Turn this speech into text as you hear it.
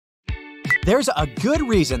There's a good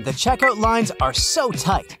reason the checkout lines are so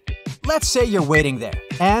tight. Let's say you're waiting there,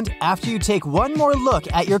 and after you take one more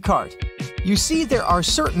look at your cart, you see there are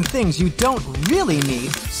certain things you don't really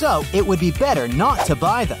need, so it would be better not to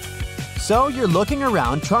buy them. So you're looking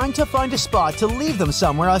around trying to find a spot to leave them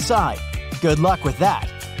somewhere aside. Good luck with that.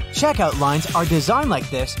 Checkout lines are designed like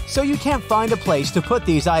this so you can't find a place to put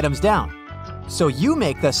these items down. So you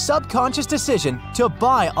make the subconscious decision to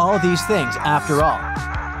buy all these things after all.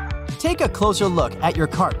 Take a closer look at your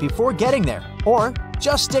cart before getting there, or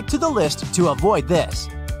just stick to the list to avoid this.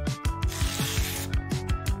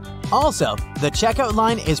 Also, the checkout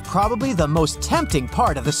line is probably the most tempting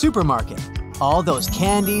part of the supermarket. All those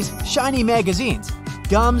candies, shiny magazines,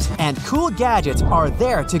 gums, and cool gadgets are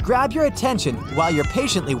there to grab your attention while you're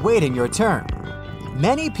patiently waiting your turn.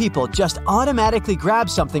 Many people just automatically grab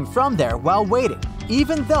something from there while waiting,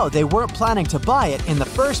 even though they weren't planning to buy it in the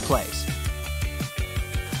first place.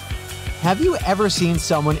 Have you ever seen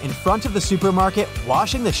someone in front of the supermarket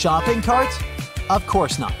washing the shopping carts? Of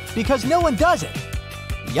course not, because no one does it.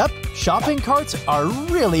 Yup, shopping carts are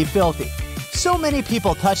really filthy. So many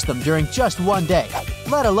people touch them during just one day,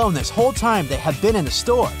 let alone this whole time they have been in the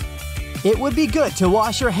store. It would be good to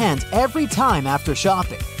wash your hands every time after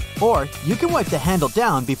shopping, or you can wipe the handle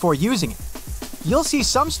down before using it. You'll see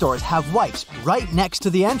some stores have wipes right next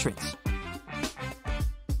to the entrance.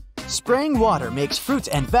 Spraying water makes fruits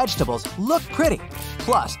and vegetables look pretty.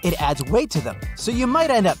 Plus, it adds weight to them, so you might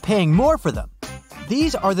end up paying more for them.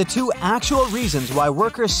 These are the two actual reasons why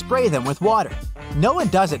workers spray them with water. No one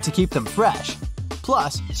does it to keep them fresh.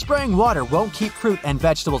 Plus, spraying water won't keep fruit and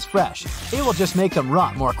vegetables fresh. It will just make them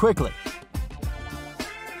rot more quickly.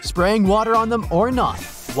 Spraying water on them or not,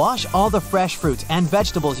 wash all the fresh fruits and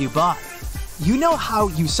vegetables you buy. You know how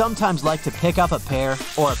you sometimes like to pick up a pear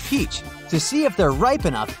or a peach to see if they're ripe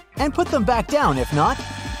enough and put them back down if not?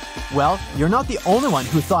 Well, you're not the only one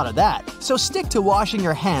who thought of that, so stick to washing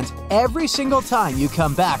your hands every single time you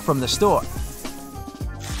come back from the store.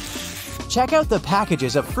 Check out the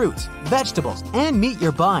packages of fruits, vegetables, and meat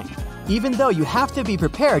you're buying. Even though you have to be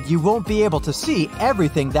prepared, you won't be able to see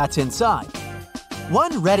everything that's inside.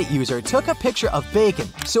 One Reddit user took a picture of bacon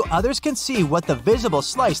so others can see what the visible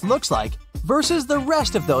slice looks like versus the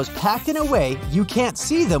rest of those packed in a way you can't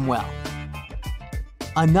see them well.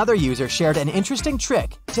 Another user shared an interesting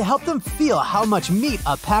trick to help them feel how much meat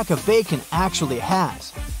a pack of bacon actually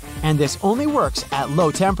has. And this only works at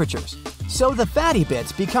low temperatures. So the fatty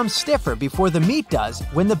bits become stiffer before the meat does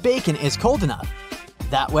when the bacon is cold enough.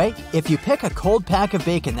 That way, if you pick a cold pack of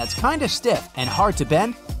bacon that's kinda stiff and hard to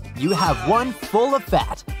bend, you have one full of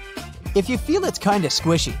fat. If you feel it's kinda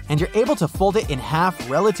squishy and you're able to fold it in half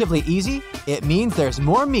relatively easy, it means there's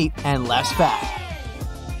more meat and less fat.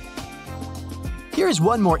 Here's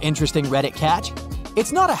one more interesting Reddit catch.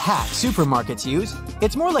 It's not a hack supermarkets use,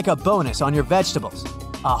 it's more like a bonus on your vegetables.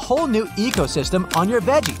 A whole new ecosystem on your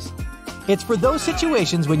veggies. It's for those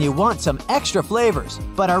situations when you want some extra flavors,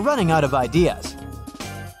 but are running out of ideas.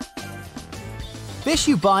 Fish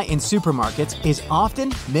you buy in supermarkets is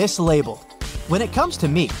often mislabeled. When it comes to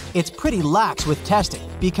meat, it's pretty lax with testing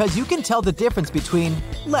because you can tell the difference between,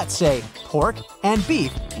 let's say, pork and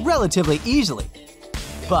beef relatively easily.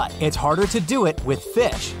 But it's harder to do it with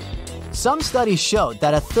fish. Some studies showed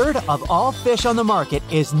that 1/3 of all fish on the market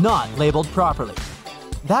is not labeled properly.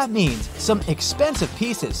 That means some expensive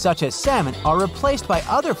pieces such as salmon are replaced by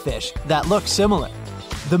other fish that look similar.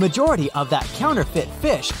 The majority of that counterfeit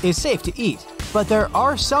fish is safe to eat, but there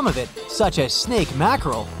are some of it, such as snake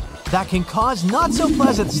mackerel, that can cause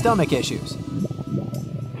not-so-pleasant stomach issues.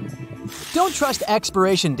 Don't trust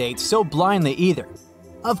expiration dates so blindly either.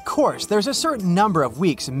 Of course, there's a certain number of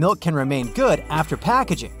weeks milk can remain good after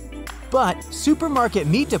packaging. But supermarket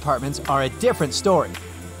meat departments are a different story.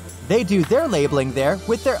 They do their labeling there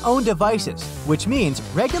with their own devices, which means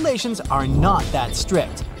regulations are not that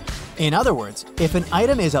strict. In other words, if an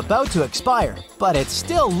item is about to expire, but it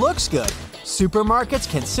still looks good, supermarkets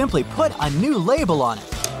can simply put a new label on it.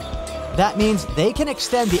 That means they can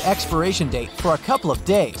extend the expiration date for a couple of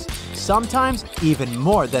days, sometimes even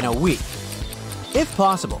more than a week. If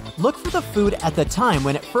possible, look for the food at the time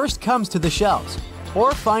when it first comes to the shelves,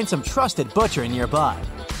 or find some trusted butcher nearby.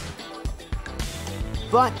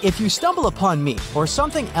 But if you stumble upon meat or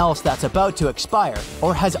something else that's about to expire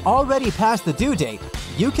or has already passed the due date,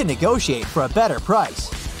 you can negotiate for a better price.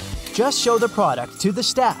 Just show the product to the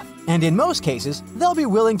staff, and in most cases, they'll be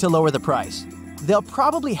willing to lower the price. They'll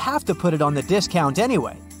probably have to put it on the discount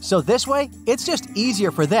anyway, so this way, it's just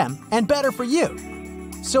easier for them and better for you.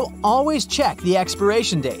 So always check the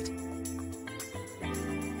expiration date.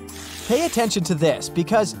 Pay attention to this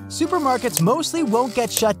because supermarkets mostly won't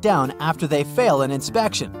get shut down after they fail an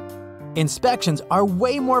inspection. Inspections are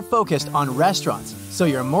way more focused on restaurants, so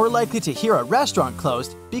you're more likely to hear a restaurant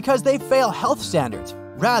closed because they fail health standards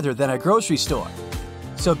rather than a grocery store.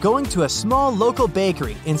 So going to a small local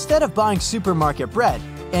bakery instead of buying supermarket bread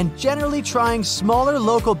and generally trying smaller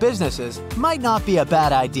local businesses might not be a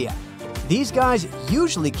bad idea. These guys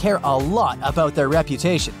usually care a lot about their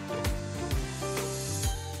reputation.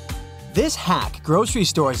 This hack grocery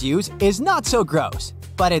stores use is not so gross,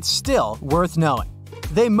 but it's still worth knowing.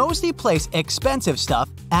 They mostly place expensive stuff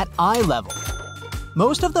at eye level.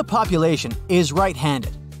 Most of the population is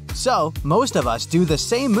right-handed, so most of us do the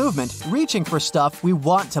same movement reaching for stuff we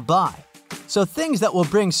want to buy. So things that will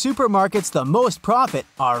bring supermarkets the most profit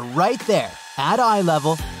are right there, at eye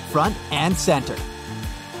level, front and center.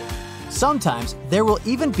 Sometimes there will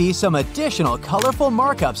even be some additional colorful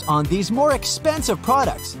markups on these more expensive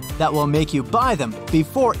products that will make you buy them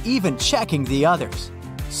before even checking the others.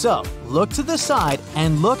 So, look to the side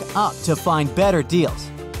and look up to find better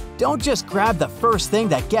deals. Don't just grab the first thing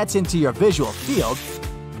that gets into your visual field.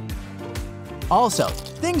 Also,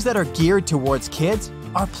 things that are geared towards kids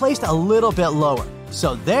are placed a little bit lower,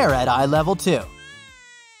 so they're at eye level too.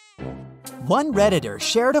 One Redditor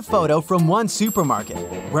shared a photo from one supermarket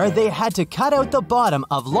where they had to cut out the bottom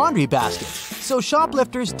of laundry baskets so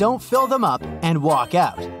shoplifters don't fill them up and walk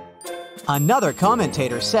out. Another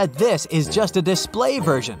commentator said this is just a display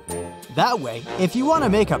version. That way, if you want to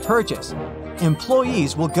make a purchase,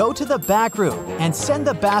 employees will go to the back room and send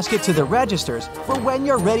the basket to the registers for when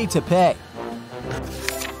you're ready to pay.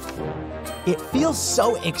 It feels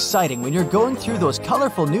so exciting when you're going through those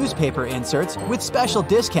colorful newspaper inserts with special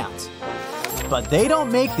discounts. But they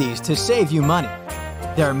don't make these to save you money.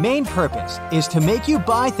 Their main purpose is to make you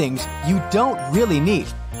buy things you don't really need,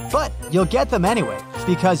 but you'll get them anyway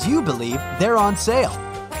because you believe they're on sale.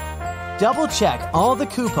 Double-check all the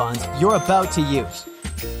coupons you're about to use.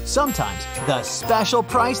 Sometimes the special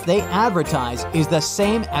price they advertise is the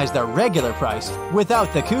same as the regular price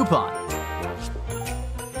without the coupon.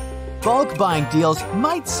 Bulk buying deals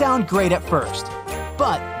might sound great at first,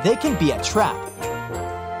 but they can be a trap.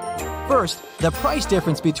 First, the price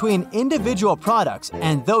difference between individual products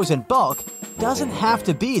and those in bulk doesn't have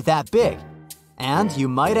to be that big, and you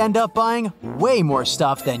might end up buying way more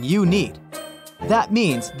stuff than you need. That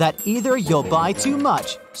means that either you'll buy too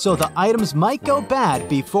much, so the items might go bad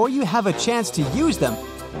before you have a chance to use them,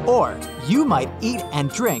 or you might eat and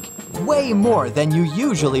drink way more than you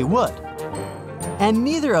usually would. And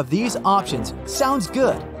neither of these options sounds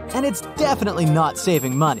good, and it's definitely not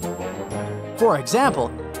saving money. For example,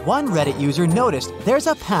 one Reddit user noticed there's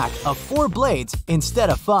a pack of 4 blades instead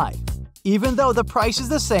of 5, even though the price is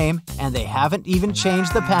the same and they haven't even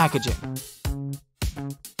changed the packaging.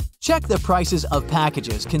 Check the prices of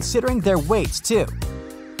packages considering their weights too.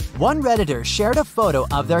 One Redditor shared a photo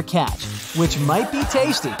of their catch, which might be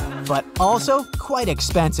tasty, but also quite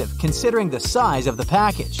expensive considering the size of the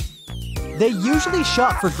package. They usually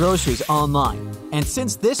shop for groceries online, and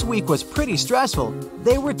since this week was pretty stressful,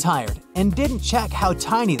 they were tired and didn't check how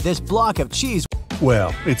tiny this block of cheese was.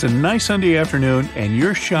 Well, it's a nice Sunday afternoon and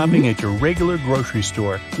you're shopping at your regular grocery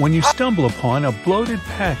store when you stumble upon a bloated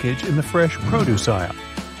package in the fresh produce aisle.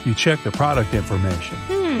 You check the product information.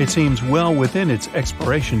 It seems well within its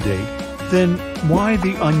expiration date. Then why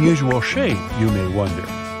the unusual shape, you may wonder?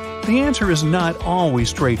 The answer is not always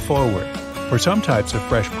straightforward. For some types of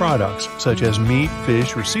fresh products, such as meat,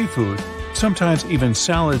 fish, or seafood, sometimes even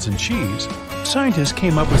salads and cheese, scientists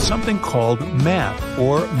came up with something called MAP,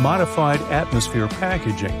 or Modified Atmosphere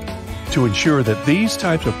Packaging, to ensure that these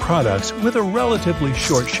types of products with a relatively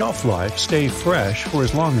short shelf life stay fresh for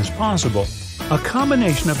as long as possible. A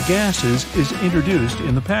combination of gases is introduced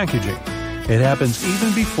in the packaging. It happens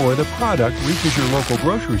even before the product reaches your local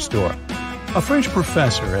grocery store. A French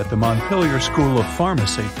professor at the Montpellier School of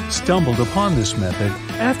Pharmacy stumbled upon this method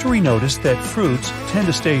after he noticed that fruits tend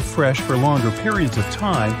to stay fresh for longer periods of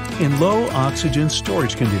time in low-oxygen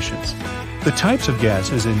storage conditions. The types of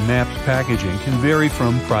gases in MAP's packaging can vary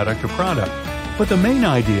from product to product, but the main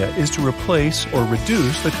idea is to replace or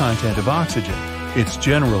reduce the content of oxygen. It's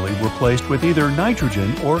generally replaced with either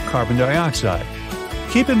nitrogen or carbon dioxide.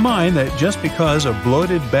 Keep in mind that just because a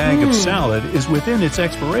bloated bag of salad is within its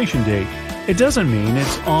expiration date, it doesn't mean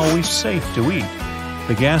it's always safe to eat.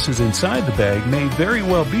 The gases inside the bag may very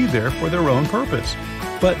well be there for their own purpose,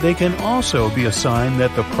 but they can also be a sign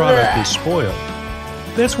that the product is spoiled.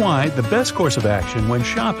 That's why the best course of action when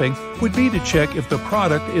shopping would be to check if the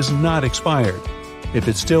product is not expired. If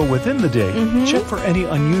it's still within the date, check for any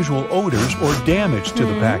unusual odors or damage to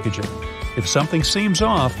the packaging. If something seems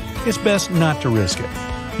off, it's best not to risk it.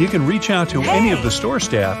 You can reach out to any of the store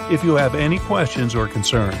staff if you have any questions or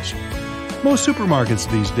concerns. Most supermarkets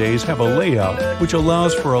these days have a layout which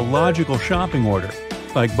allows for a logical shopping order,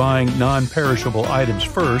 like buying non-perishable items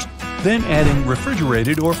first, then adding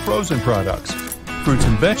refrigerated or frozen products. Fruits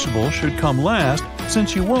and vegetables should come last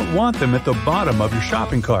since you won't want them at the bottom of your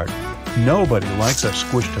shopping cart. Nobody likes a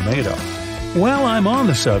squished tomato. While I'm on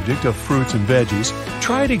the subject of fruits and veggies,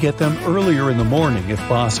 try to get them earlier in the morning if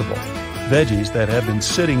possible. Veggies that have been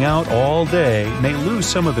sitting out all day may lose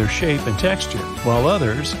some of their shape and texture, while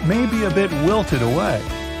others may be a bit wilted away.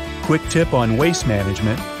 Quick tip on waste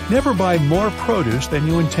management: never buy more produce than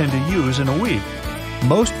you intend to use in a week.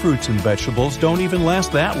 Most fruits and vegetables don't even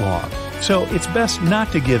last that long, so it's best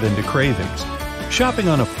not to give in to cravings. Shopping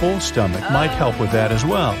on a full stomach might help with that as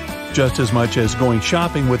well, just as much as going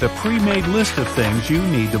shopping with a pre-made list of things you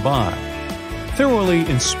need to buy. Thoroughly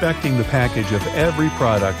inspecting the package of every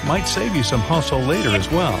product might save you some hustle later as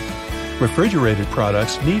well. Refrigerated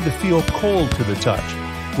products need to feel cold to the touch,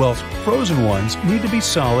 whilst frozen ones need to be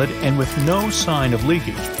solid and with no sign of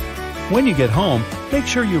leakage. When you get home, make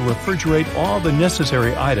sure you refrigerate all the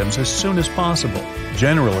necessary items as soon as possible.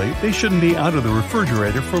 Generally, they shouldn't be out of the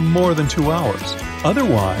refrigerator for more than 2 hours.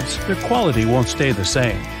 Otherwise, their quality won't stay the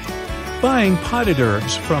same. Buying potted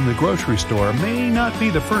herbs from the grocery store may not be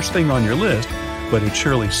the first thing on your list, but it's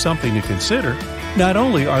surely something to consider. Not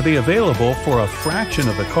only are they available for a fraction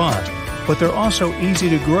of the cost, but they're also easy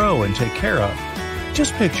to grow and take care of.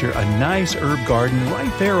 Just picture a nice herb garden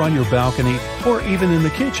right there on your balcony or even in the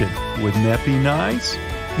kitchen. Wouldn't that be nice?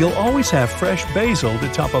 You'll always have fresh basil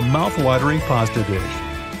to top a mouth-watering pasta dish.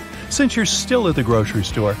 Since you're still at the grocery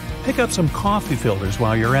store, pick up some coffee filters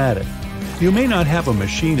while you're at it. You may not have a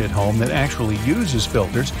machine at home that actually uses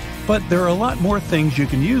filters, but there are a lot more things you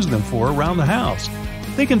can use them for around the house.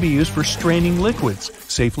 They can be used for straining liquids,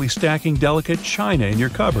 safely stacking delicate china in your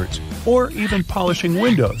cupboards, or even polishing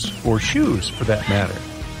windows, or shoes for that matter.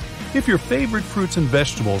 If your favorite fruits and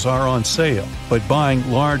vegetables are on sale, but buying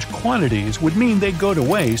large quantities would mean they'd go to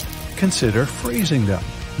waste, consider freezing them.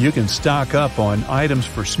 You can stock up on items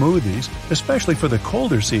for smoothies, especially for the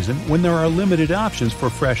colder season when there are limited options for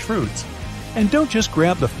fresh fruits. And don't just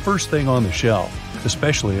grab the first thing on the shelf,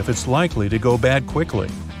 especially if it's likely to go bad quickly.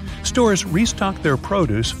 Stores restock their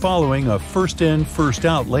produce following a first-in,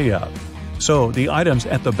 first-out layout, so the items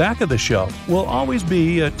at the back of the shelf will always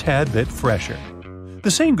be a tad bit fresher.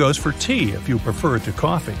 The same goes for tea if you prefer it to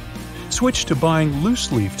coffee. Switch to buying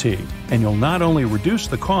loose-leaf tea, and you'll not only reduce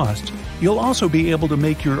the costs, you'll also be able to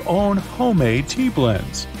make your own homemade tea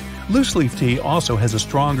blends. Loose-leaf tea also has a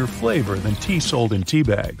stronger flavor than tea sold in tea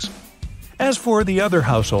bags. As for the other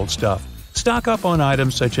household stuff, stock up on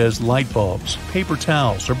items such as light bulbs, paper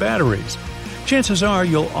towels, or batteries. Chances are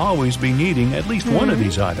you'll always be needing at least one of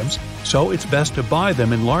these items, so it's best to buy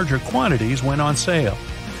them in larger quantities when on sale.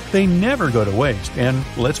 They never go to waste, and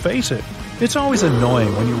let's face it, it's always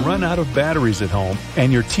annoying when you run out of batteries at home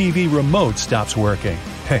and your TV remote stops working.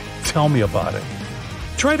 Hey, tell me about it.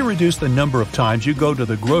 Try to reduce the number of times you go to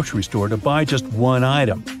the grocery store to buy just one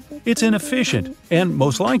item. It's inefficient, and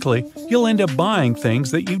most likely, you'll end up buying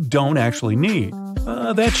things that you don't actually need.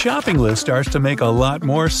 That shopping list starts to make a lot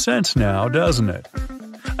more sense now, doesn't it?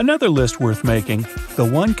 Another list worth making, the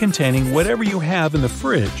one containing whatever you have in the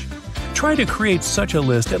fridge. Try to create such a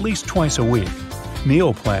list at least twice a week.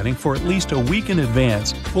 Meal planning for at least a week in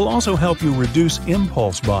advance will also help you reduce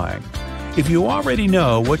impulse buying. If you already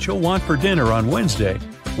know what you'll want for dinner on Wednesday,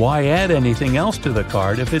 why add anything else to the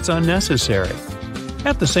cart if it's unnecessary?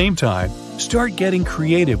 At the same time, start getting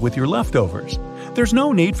creative with your leftovers. There's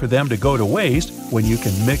no need for them to go to waste when you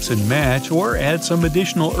can mix and match or add some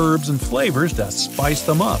additional herbs and flavors to spice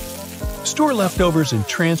them up. Store leftovers in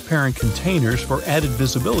transparent containers for added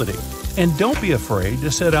visibility, and don't be afraid to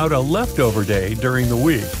set out a leftover day during the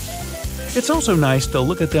week. It's also nice to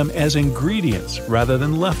look at them as ingredients rather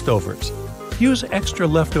than leftovers. Use extra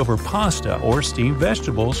leftover pasta or steamed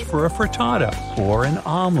vegetables for a frittata or an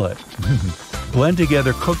omelet. Blend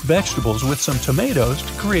together cooked vegetables with some tomatoes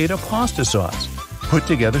to create a pasta sauce. Put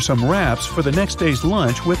together some wraps for the next day's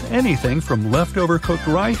lunch with anything from leftover cooked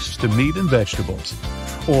rice to meat and vegetables.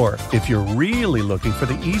 Or, if you're really looking for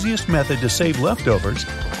the easiest method to save leftovers,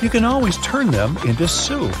 you can always turn them into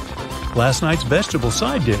soup. Last night's vegetable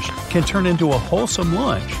side dish can turn into a wholesome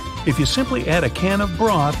lunch if you simply add a can of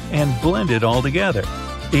broth and blend it all together.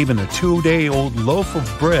 Even a 2-day-old loaf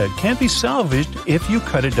of bread can be salvaged if you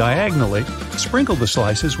cut it diagonally, sprinkle the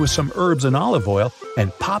slices with some herbs and olive oil,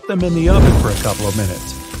 and pop them in the oven for a couple of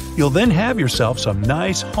minutes. You'll then have yourself some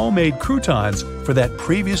nice homemade croutons for that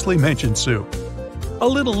previously mentioned soup. A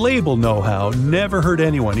little label know-how never hurt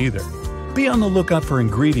anyone either. Be on the lookout for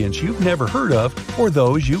ingredients you've never heard of or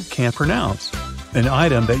those you can't pronounce. An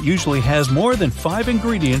item that usually has more than 5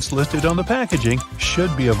 ingredients listed on the packaging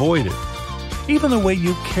should be avoided. Even the way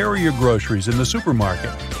you carry your groceries in the supermarket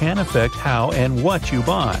can affect how and what you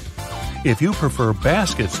buy. If you prefer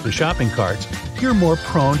baskets to shopping carts, you're more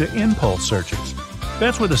prone to impulse searches.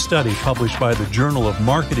 That's what a study published by the Journal of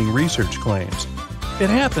Marketing Research claims. It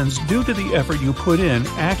happens due to the effort you put in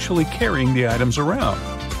actually carrying the items around.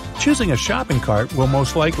 Choosing a shopping cart will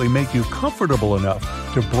most likely make you comfortable enough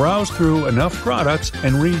to browse through enough products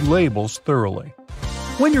and read labels thoroughly.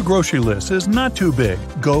 When your grocery list is not too big,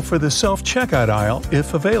 go for the self-checkout aisle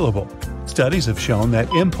if available. Studies have shown that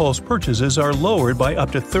impulse purchases are lowered by up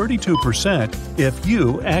to 32% if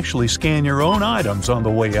you actually scan your own items on the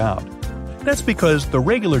way out. That's because the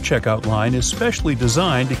regular checkout line is specially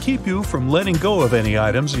designed to keep you from letting go of any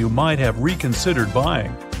items you might have reconsidered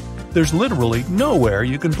buying. There's literally nowhere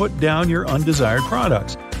you can put down your undesired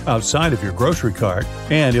products outside of your grocery cart,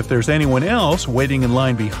 and if there's anyone else waiting in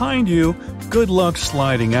line behind you, good luck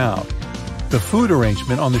sliding out. The food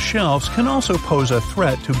arrangement on the shelves can also pose a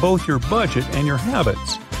threat to both your budget and your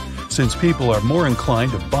habits. Since people are more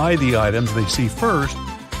inclined to buy the items they see first,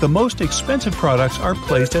 the most expensive products are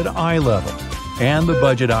placed at eye level, and the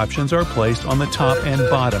budget options are placed on the top and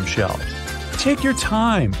bottom shelves. Take your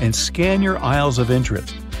time and scan your aisles of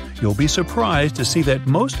interest. You'll be surprised to see that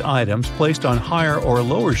most items placed on higher or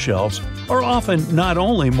lower shelves are often not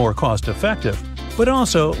only more cost-effective, but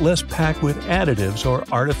also less packed with additives or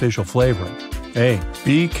artificial flavoring. Hey,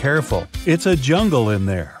 be careful. It's a jungle in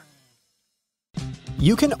there.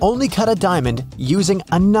 You can only cut a diamond using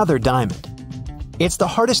another diamond. It's the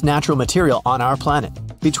hardest natural material on our planet.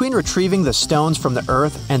 Between retrieving the stones from the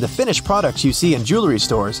earth and the finished products you see in jewelry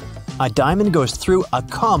stores, a diamond goes through a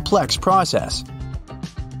complex process.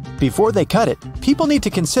 Before they cut it, people need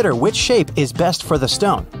to consider which shape is best for the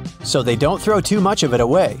stone, so they don't throw too much of it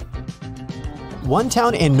away. One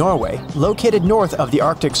town in Norway, located north of the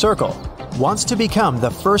Arctic Circle, wants to become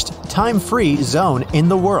the first time-free zone in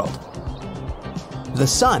the world. The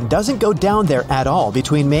sun doesn't go down there at all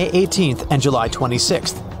between May 18th and July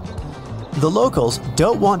 26th. The locals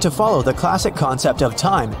don't want to follow the classic concept of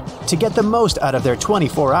time to get the most out of their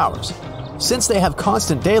 24 hours. Since they have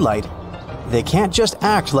constant daylight, they can't just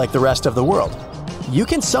act like the rest of the world. You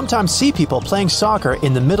can sometimes see people playing soccer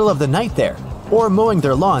in the middle of the night there, or mowing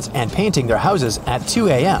their lawns and painting their houses at 2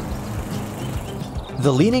 a.m.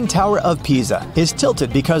 The Leaning Tower of Pisa is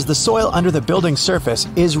tilted because the soil under the building's surface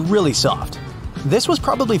is really soft. This was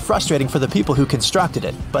probably frustrating for the people who constructed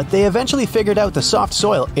it, but they eventually figured out the soft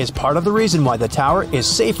soil is part of the reason why the tower is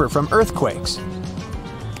safer from earthquakes.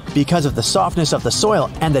 Because of the softness of the soil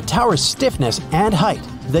and the tower's stiffness and height,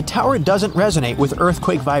 the tower doesn't resonate with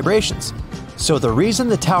earthquake vibrations. So the reason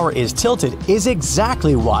the tower is tilted is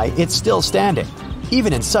exactly why it's still standing,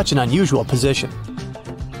 even in such an unusual position.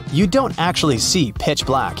 You don't actually see pitch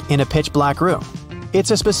black in a pitch black room. It's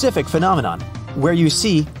a specific phenomenon where you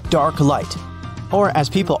see dark light, or as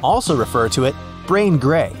people also refer to it, brain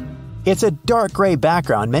gray. It's a dark gray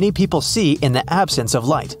background many people see in the absence of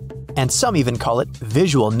light, and some even call it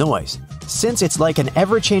visual noise, since it's like an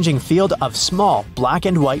ever-changing field of small black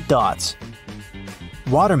and white dots.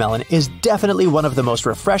 Watermelon is definitely one of the most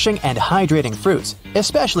refreshing and hydrating fruits,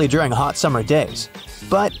 especially during hot summer days.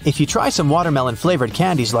 But if you try some watermelon-flavored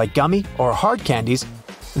candies like gummy or hard candies,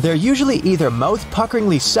 they're usually either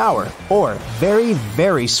mouth-puckeringly sour or very,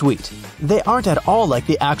 very sweet. They aren't at all like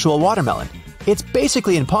the actual watermelon. It's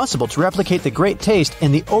basically impossible to replicate the great taste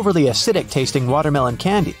in the overly acidic-tasting watermelon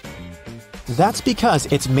candy. That's because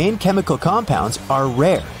its main chemical compounds are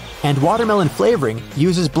rare, and watermelon flavoring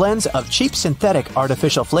uses blends of cheap synthetic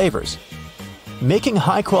artificial flavors. Making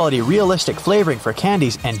high-quality realistic flavoring for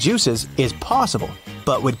candies and juices is possible,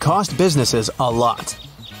 but would cost businesses a lot.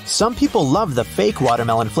 Some people love the fake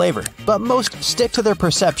watermelon flavor, but most stick to their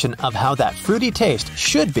perception of how that fruity taste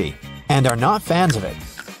should be, and are not fans of it.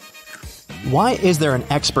 Why is there an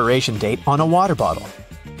expiration date on a water bottle?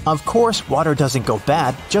 Of course, water doesn't go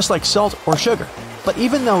bad, just like salt or sugar. But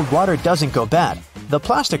even though water doesn't go bad, the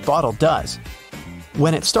plastic bottle does.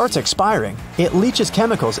 When it starts expiring, it leaches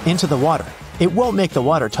chemicals into the water. It won't make the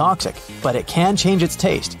water toxic, but it can change its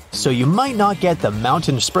taste, so you might not get the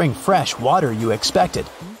mountain spring fresh water you expected.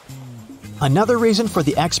 Another reason for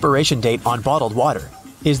the expiration date on bottled water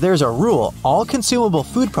is there's a rule all consumable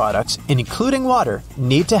food products, including water,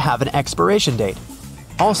 need to have an expiration date.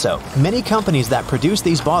 Also, many companies that produce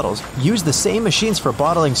these bottles use the same machines for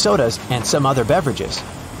bottling sodas and some other beverages,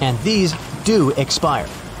 and these do expire.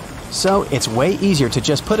 So it's way easier to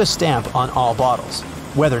just put a stamp on all bottles.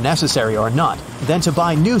 whether necessary or not, than to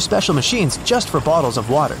buy new special machines just for bottles of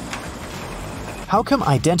water. How come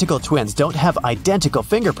identical twins don't have identical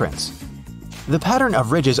fingerprints? The pattern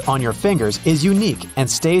of ridges on your fingers is unique and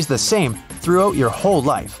stays the same throughout your whole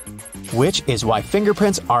life, which is why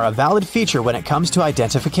fingerprints are a valid feature when it comes to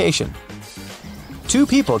identification. Two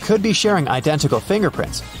people could be sharing identical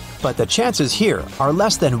fingerprints, but the chances here are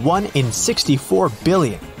less than 1 in 64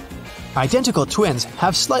 billion. Identical twins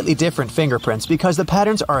have slightly different fingerprints because the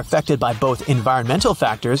patterns are affected by both environmental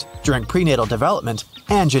factors during prenatal development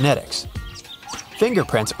and genetics.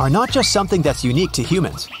 Fingerprints are not just something that's unique to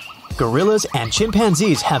humans. Gorillas and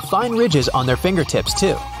chimpanzees have fine ridges on their fingertips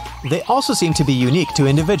too. They also seem to be unique to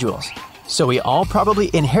individuals, so we all probably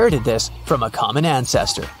inherited this from a common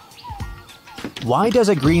ancestor. Why does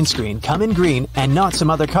a green screen come in green and not some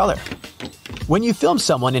other color? When you film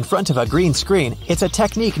someone in front of a green screen, it's a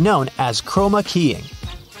technique known as chroma keying.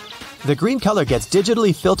 The green color gets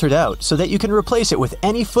digitally filtered out so that you can replace it with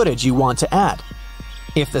any footage you want to add.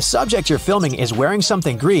 If the subject you're filming is wearing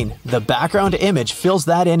something green, the background image fills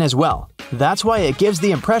that in as well. That's why it gives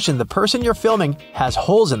the impression the person you're filming has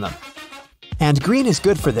holes in them. And green is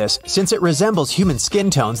good for this since it resembles human skin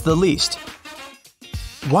tones the least.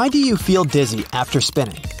 Why do you feel dizzy after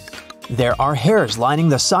spinning? There are hairs lining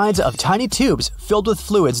the sides of tiny tubes filled with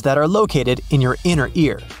fluids that are located in your inner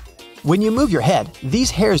ear. When you move your head,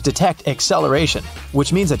 these hairs detect acceleration,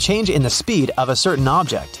 which means a change in the speed of a certain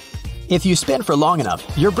object. If you spin for long enough,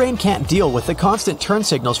 your brain can't deal with the constant turn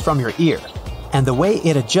signals from your ear, and the way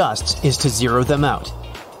it adjusts is to zero them out.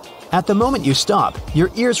 At the moment you stop,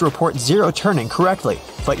 your ears report zero turning correctly,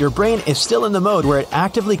 but your brain is still in the mode where it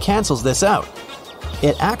actively cancels this out.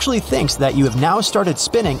 It actually thinks that you have now started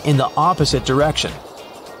spinning in the opposite direction.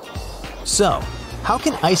 So, how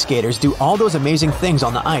can ice skaters do all those amazing things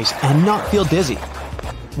on the ice and not feel dizzy?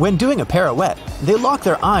 When doing a pirouette, they lock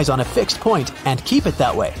their eyes on a fixed point and keep it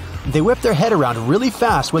that way. They whip their head around really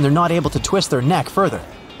fast when they're not able to twist their neck further.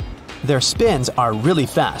 Their spins are really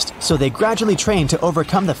fast, so they gradually train to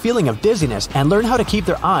overcome the feeling of dizziness and learn how to keep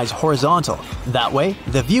their eyes horizontal. That way,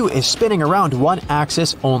 the view is spinning around one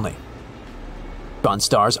axis only. Neutron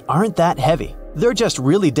stars aren't that heavy, they're just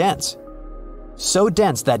really dense. So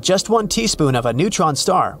dense that just 1 teaspoon of a neutron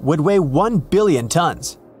star would weigh 1 billion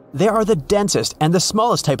tons. They are the densest and the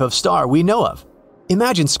smallest type of star we know of.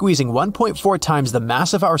 Imagine squeezing 1.4 times the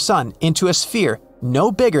mass of our Sun into a sphere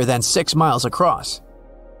no bigger than 6 miles across.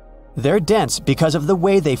 They're dense because of the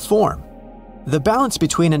way they form. The balance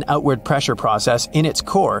between an outward pressure process in its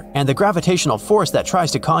core and the gravitational force that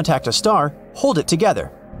tries to contact a star hold it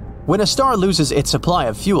together. When a star loses its supply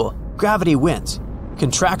of fuel, gravity wins,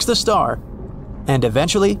 contracts the star, and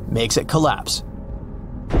eventually makes it collapse.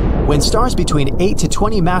 When stars between 8 to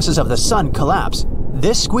 20 masses of the Sun collapse,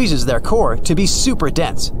 this squeezes their core to be super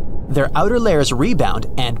dense. Their outer layers rebound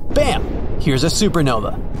and bam! Here's a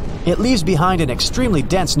supernova. It leaves behind an extremely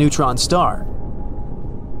dense neutron star.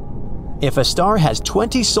 If a star has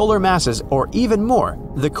 20 solar masses or even more,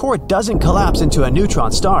 the core doesn't collapse into a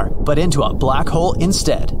neutron star, but into a black hole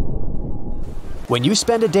instead. When you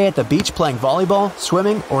spend a day at the beach playing volleyball,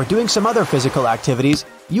 swimming, or doing some other physical activities,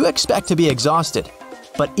 you expect to be exhausted.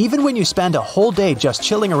 But even when you spend a whole day just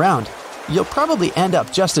chilling around, you'll probably end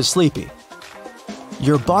up just as sleepy.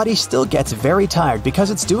 Your body still gets very tired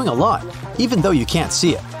because it's doing a lot, even though you can't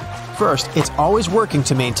see it. First, it's always working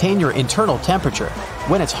to maintain your internal temperature.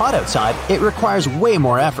 When it's hot outside, it requires way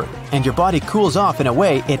more effort, and your body cools off in a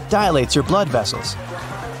way it dilates your blood vessels.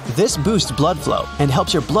 This boosts blood flow and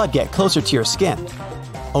helps your blood get closer to your skin.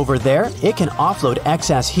 Over there, it can offload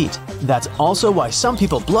excess heat. That's also why some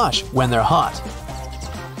people blush when they're hot.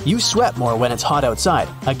 You sweat more when it's hot outside,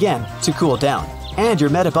 again, to cool down. And your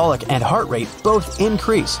metabolic and heart rate both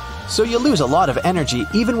increase, so you lose a lot of energy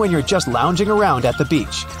even when you're just lounging around at the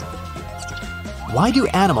beach. Why do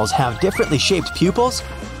animals have differently shaped pupils?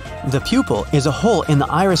 The pupil is a hole in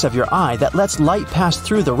the iris of your eye that lets light pass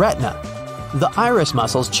through the retina. The iris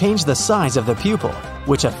muscles change the size of the pupil,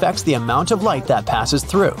 which affects the amount of light that passes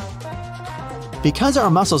through. Because our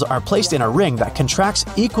muscles are placed in a ring that contracts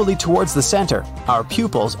equally towards the center, our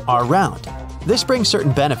pupils are round. This brings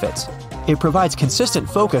certain benefits. It provides consistent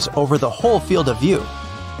focus over the whole field of view.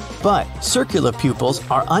 But circular pupils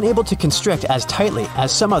are unable to constrict as tightly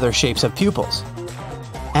as some other shapes of pupils.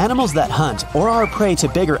 Animals that hunt or are prey to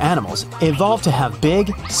bigger animals evolve to have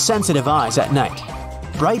big, sensitive eyes at night.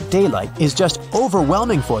 Bright daylight is just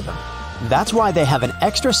overwhelming for them. That's why they have an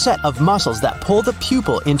extra set of muscles that pull the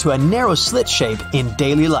pupil into a narrow slit shape in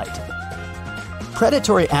daily light.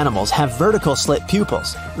 Predatory animals have vertical slit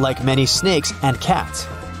pupils, like many snakes and cats.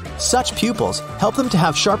 Such pupils help them to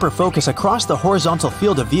have sharper focus across the horizontal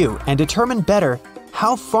field of view and determine better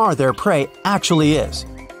how far their prey actually is.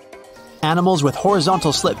 Animals with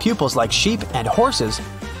horizontal slit pupils like sheep and horses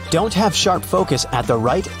don't have sharp focus at the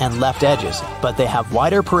right and left edges, but they have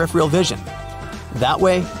wider peripheral vision. That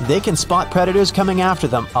way, they can spot predators coming after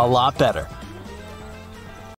them a lot better.